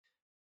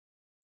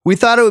We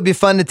thought it would be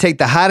fun to take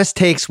the hottest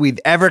takes we've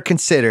ever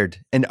considered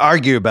and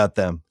argue about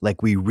them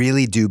like we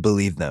really do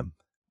believe them.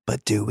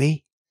 But do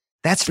we?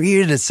 That's for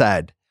you to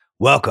decide.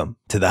 Welcome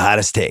to The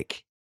Hottest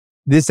Take.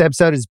 This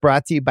episode is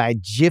brought to you by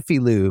Jiffy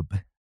Lube.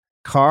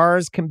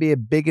 Cars can be a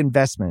big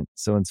investment,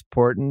 so it's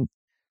important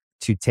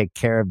to take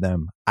care of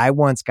them. I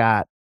once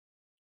got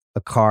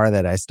a car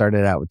that I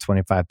started out with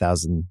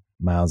 25,000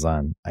 miles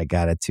on. I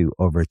got it to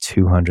over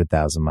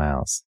 200,000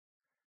 miles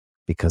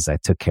because I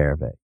took care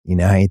of it. You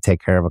know how you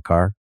take care of a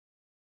car?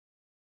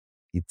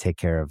 You take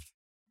care of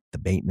the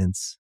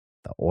maintenance,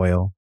 the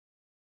oil,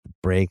 the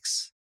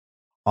brakes,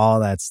 all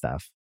that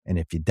stuff. And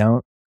if you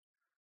don't,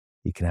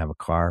 you can have a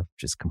car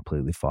just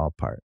completely fall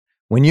apart.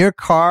 When your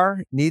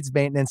car needs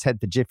maintenance,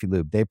 head to Jiffy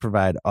Lube. They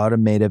provide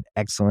automotive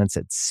excellence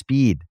at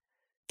speed.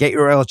 Get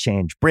your oil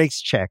change, brakes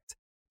checked,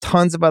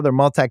 tons of other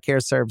multi-care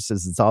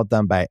services. It's all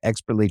done by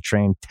expertly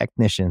trained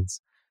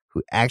technicians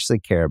who actually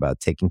care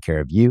about taking care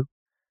of you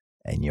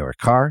and your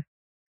car.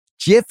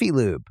 Jiffy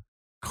Lube,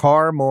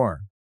 car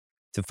more.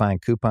 To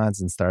find coupons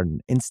and start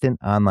an instant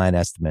online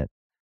estimate,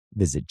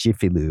 visit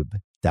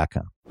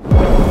jiffylube.com.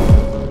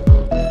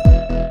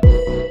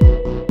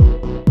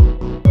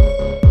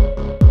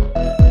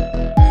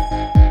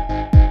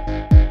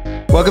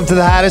 Welcome to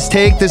The Hottest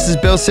Take. This is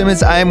Bill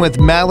Simmons. I am with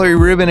Mallory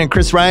Rubin and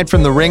Chris Ryan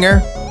from The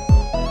Ringer.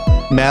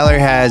 Mallory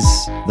has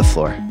the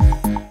floor.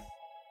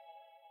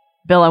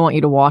 Bill, I want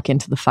you to walk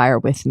into the fire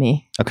with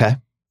me. Okay.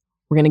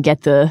 We're going to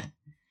get the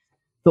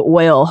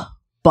oil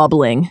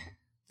bubbling,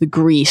 the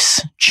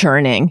grease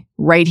churning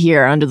right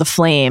here under the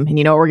flame. And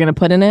you know what we're going to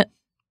put in it?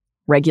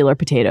 Regular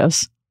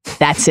potatoes.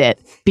 That's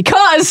it.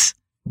 Because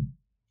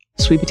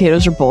sweet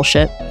potatoes are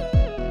bullshit.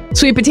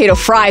 Sweet potato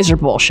fries are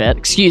bullshit.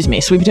 Excuse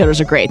me. Sweet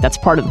potatoes are great. That's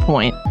part of the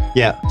point.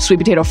 Yeah. Sweet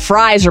potato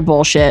fries are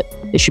bullshit.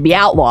 They should be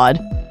outlawed.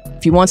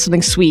 If you want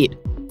something sweet,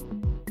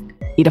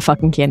 eat a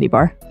fucking candy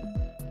bar.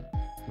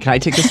 Can I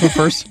take this one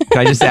first? Can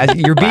I just add?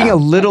 You're being a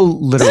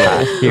little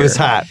literal here. It was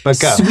hot, but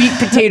go. Sweet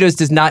potatoes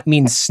does not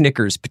mean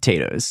Snickers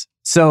potatoes.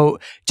 So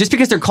just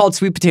because they're called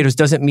sweet potatoes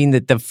doesn't mean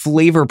that the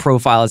flavor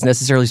profile is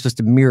necessarily supposed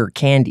to mirror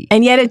candy.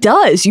 And yet it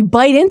does. You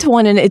bite into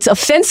one and it's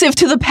offensive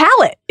to the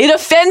palate. It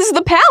offends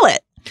the palate.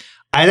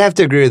 I'd have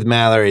to agree with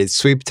Mallory.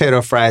 Sweet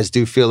potato fries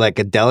do feel like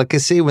a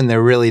delicacy when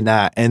they're really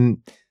not. And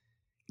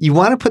you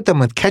want to put them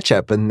with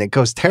ketchup, and it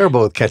goes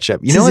terrible with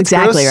ketchup. You know what's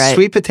exactly gross? Right.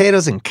 Sweet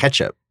potatoes and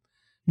ketchup.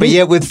 But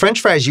yet with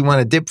French fries, you want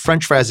to dip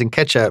French fries in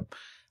ketchup.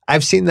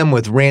 I've seen them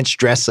with ranch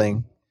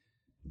dressing.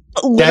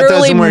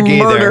 Literally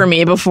murder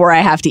me before I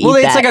have to eat that. Well,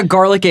 it's like a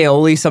garlic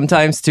aioli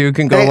sometimes too,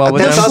 can go well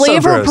with the them. also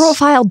flavor gross.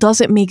 profile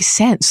doesn't make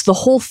sense. The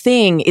whole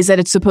thing is that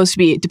it's supposed to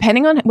be,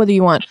 depending on whether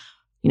you want,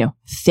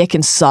 thick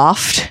and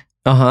soft,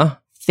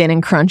 thin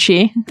and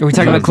crunchy. Are we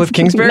talking about Cliff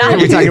Kingsbury or are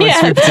we talking about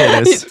sweet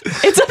potatoes?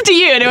 It's up to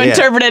you to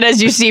interpret it as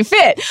you see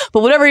fit.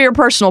 But whatever your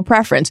personal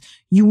preference,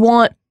 you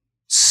want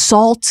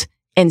salt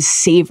and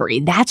savory.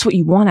 That's what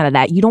you want out of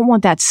that. You don't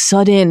want that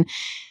sudden,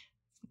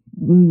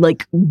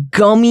 like,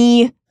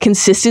 gummy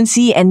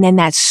consistency and then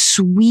that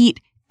sweet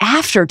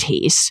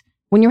aftertaste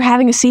when you're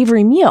having a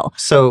savory meal.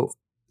 So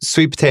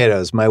sweet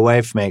potatoes, my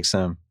wife makes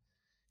them.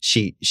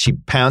 She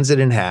pounds it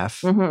in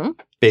half,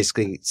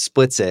 basically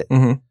splits it,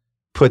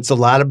 puts a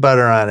lot of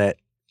butter on it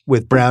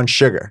with brown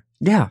sugar.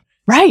 Yeah.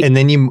 Right. And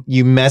then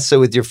you mess it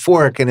with your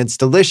fork and it's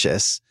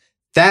delicious.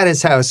 That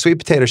is how a sweet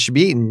potato should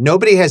be eaten.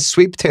 Nobody has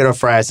sweet potato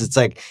fries. It's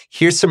like,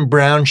 here's some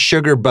brown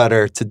sugar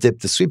butter to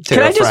dip the sweet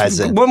potato fries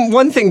in.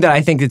 One thing that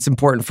I think it's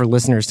important for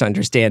listeners to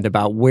understand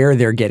about where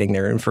they're getting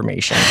their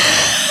information.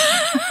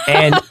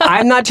 And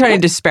I'm not trying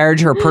to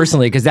disparage her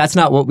personally because that's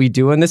not what we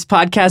do on this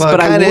podcast. Well, but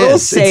I will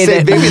say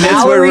that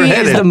Mallory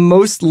is the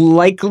most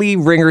likely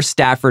Ringer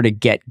staffer to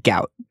get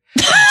gout.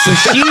 So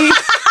she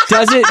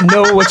doesn't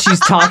know what she's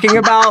talking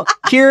about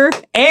here.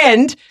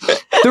 And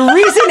the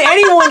reason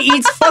anyone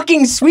eats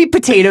fucking sweet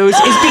potatoes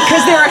is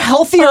because they're a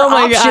healthier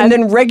option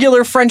than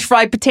regular French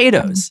fried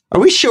potatoes. Are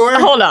we sure?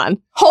 Hold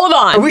on.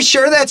 Are we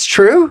sure that's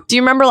true? Do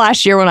you remember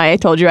last year when I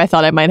told you I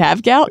thought I might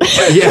have gout?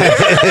 Yeah,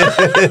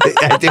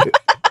 I do.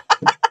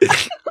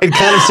 And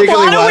kind of secretly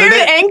wanted wanted weird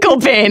it. ankle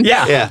pain.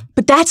 Yeah.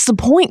 But that's the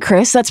point,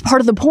 Chris. That's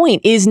part of the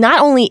point, is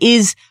not only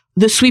is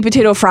the sweet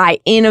potato fry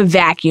in a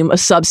vacuum a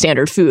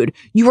substandard food,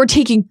 you are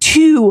taking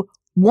two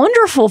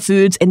wonderful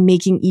foods and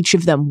making each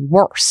of them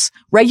worse.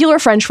 Regular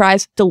French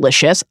fries,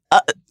 delicious,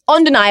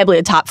 undeniably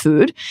a top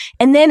food.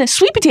 And then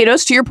sweet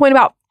potatoes, to your point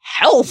about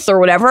health or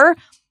whatever,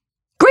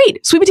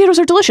 great. Sweet potatoes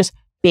are delicious.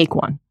 Bake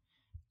one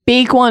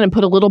and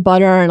put a little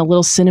butter and a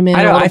little cinnamon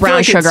and a little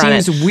brown sugar on it.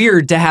 It seems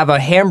weird to have a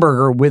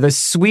hamburger with a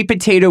sweet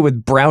potato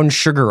with brown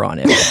sugar on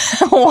it.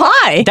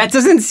 Why? That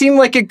doesn't seem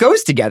like it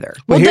goes together.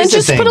 Well, then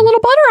just put a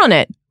little butter on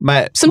it.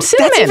 Some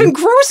cinnamon. That's even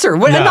grosser.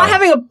 I'm not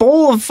having a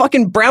bowl of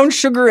fucking brown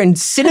sugar and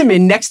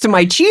cinnamon next to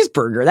my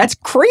cheeseburger. That's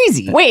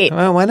crazy. Wait.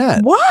 Well, why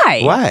not?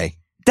 Why?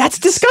 That's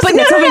disgusting. But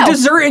That's having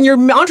dessert and your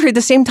entree at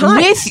the same time.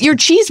 With your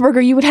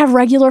cheeseburger, you would have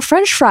regular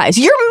French fries.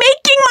 You're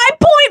making my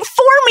point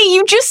for me.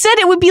 You just said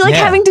it would be like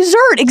having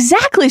dessert.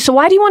 Exactly. So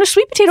why do you want a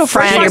sweet potato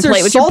fry on your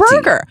plate with your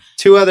burger?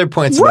 2 other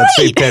points about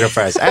sweet potato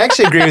fries. I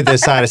actually agree with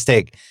this hottest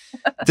take.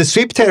 The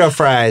sweet potato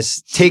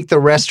fries take the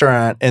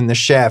restaurant and the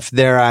chef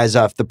their eyes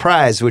off the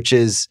prize, which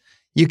is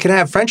you can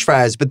have French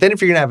fries, but then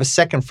if you're going to have a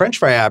second French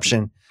fry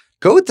option,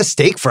 go with the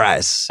steak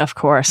fries. Of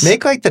course.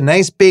 Make like the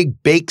nice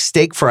big baked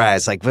steak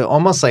fries, like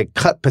almost like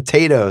cut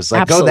potatoes.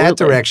 Like go that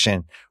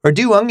direction. Or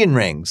do onion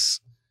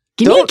rings.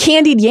 Give me a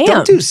candied yam.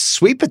 Don't do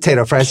sweet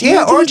potato fries.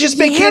 Or just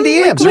make candy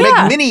yams or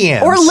make mini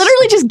yams. Or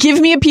literally just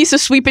give me a piece of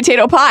sweet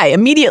potato pie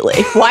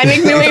immediately. Why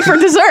make me wait for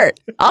dessert?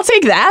 I'll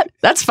take that.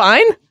 That's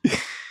fine.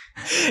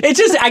 It's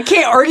just, I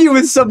can't argue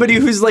with somebody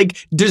who's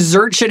like,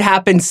 dessert should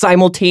happen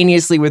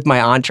simultaneously with my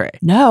entree.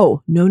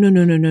 No,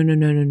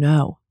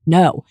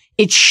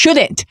 it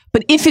shouldn't.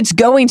 But if it's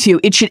going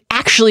to, it should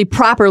actually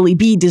properly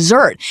be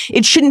dessert.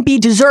 It shouldn't be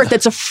dessert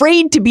that's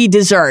afraid to be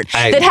dessert.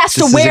 That has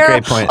to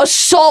wear a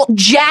salt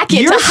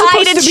jacket to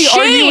hide its shame.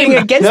 Arguing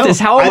against this.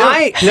 How am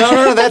I?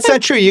 No, that's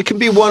not true. You can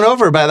be won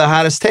over by the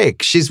hottest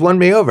take. She's won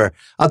me over.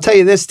 I'll tell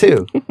you this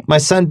too. My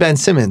son Ben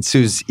Simmons,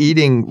 whose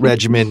eating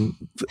regimen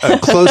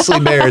closely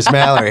mirrors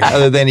Mallory,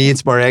 other than he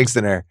eats more eggs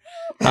than her.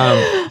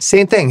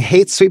 Same thing.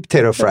 Hates sweet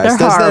potato fries. They're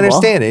Doesn't horrible.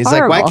 understand it. He's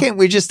like, why can't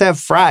we just have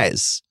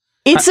fries?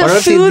 It's a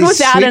food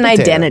without an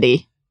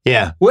identity.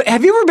 Yeah.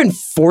 Have you ever been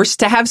forced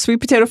to have sweet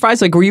potato fries?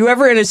 Like, were you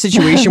ever in a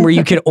situation where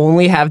you could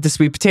only have the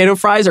sweet potato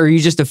fries, or are you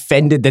just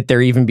offended that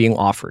they're even being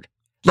offered?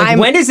 Like,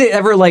 when is it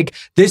ever like,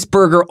 this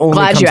burger only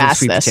comes with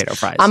sweet potato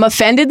fries? I'm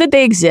offended that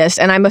they exist,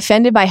 and I'm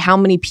offended by how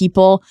many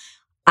people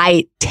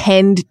I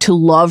tend to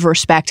love,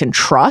 respect, and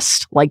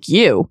trust, like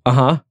you.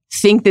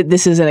 Think that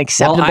this is an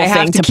acceptable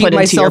thing to put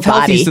into your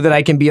body. Healthy so that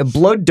I can be a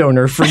blood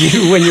donor for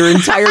you when your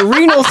entire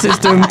renal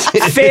system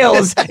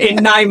fails in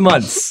 9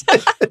 months.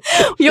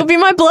 You'll be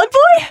my blood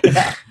boy?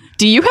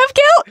 Do you have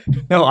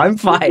gout? No, I'm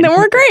fine. Then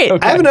we're great.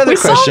 Okay. I have another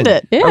question. Solved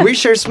it. Yeah. Are we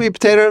sure sweet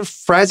potato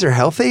fries are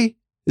healthy?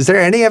 Is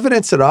there any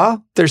evidence at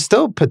all? They're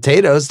still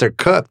potatoes. They're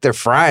cooked. They're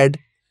fried.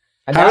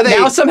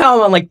 Now somehow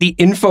I'm on like the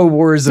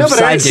InfoWars of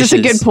side dishes. This is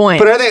a good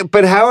point.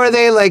 But how are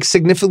they like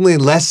significantly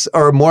less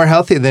or more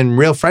healthy than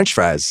real French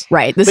fries?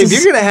 Right. If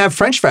you're going to have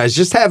French fries,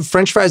 just have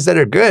French fries that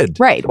are good.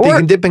 Right. Or you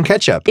can dip in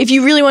ketchup. If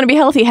you really want to be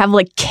healthy, have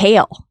like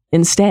kale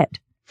instead.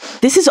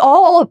 This is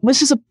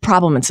a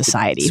problem in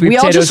society. Sweet we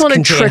all just want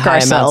to trick high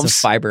ourselves. Amounts of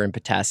fiber and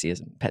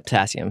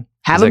potassium.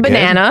 Have a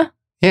banana.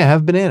 Good? Yeah,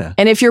 have a banana.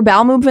 And if your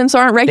bowel movements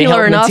aren't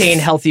regular enough, maintain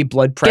healthy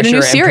blood pressure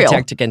and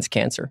protect against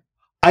cancer.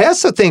 I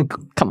also think.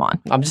 Come on.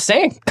 I'm just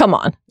saying. Come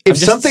on. If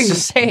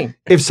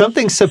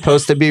something's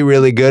supposed to be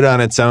really good on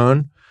its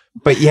own,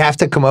 but you have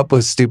to come up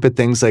with stupid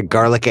things like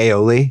garlic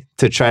aioli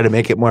to try to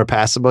make it more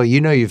passable,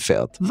 you've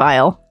failed.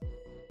 Vile.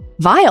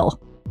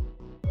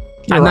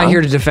 I'm not here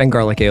to defend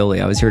garlic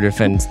aioli. I was here to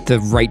defend the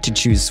right to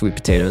choose sweet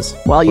potatoes.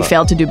 Well, you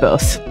failed to do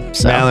both.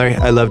 So. Mallory,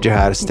 I loved your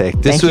hottest take.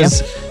 This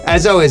was,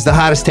 as always, the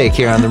hottest take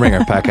here on the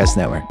Ringer Podcast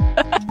Network.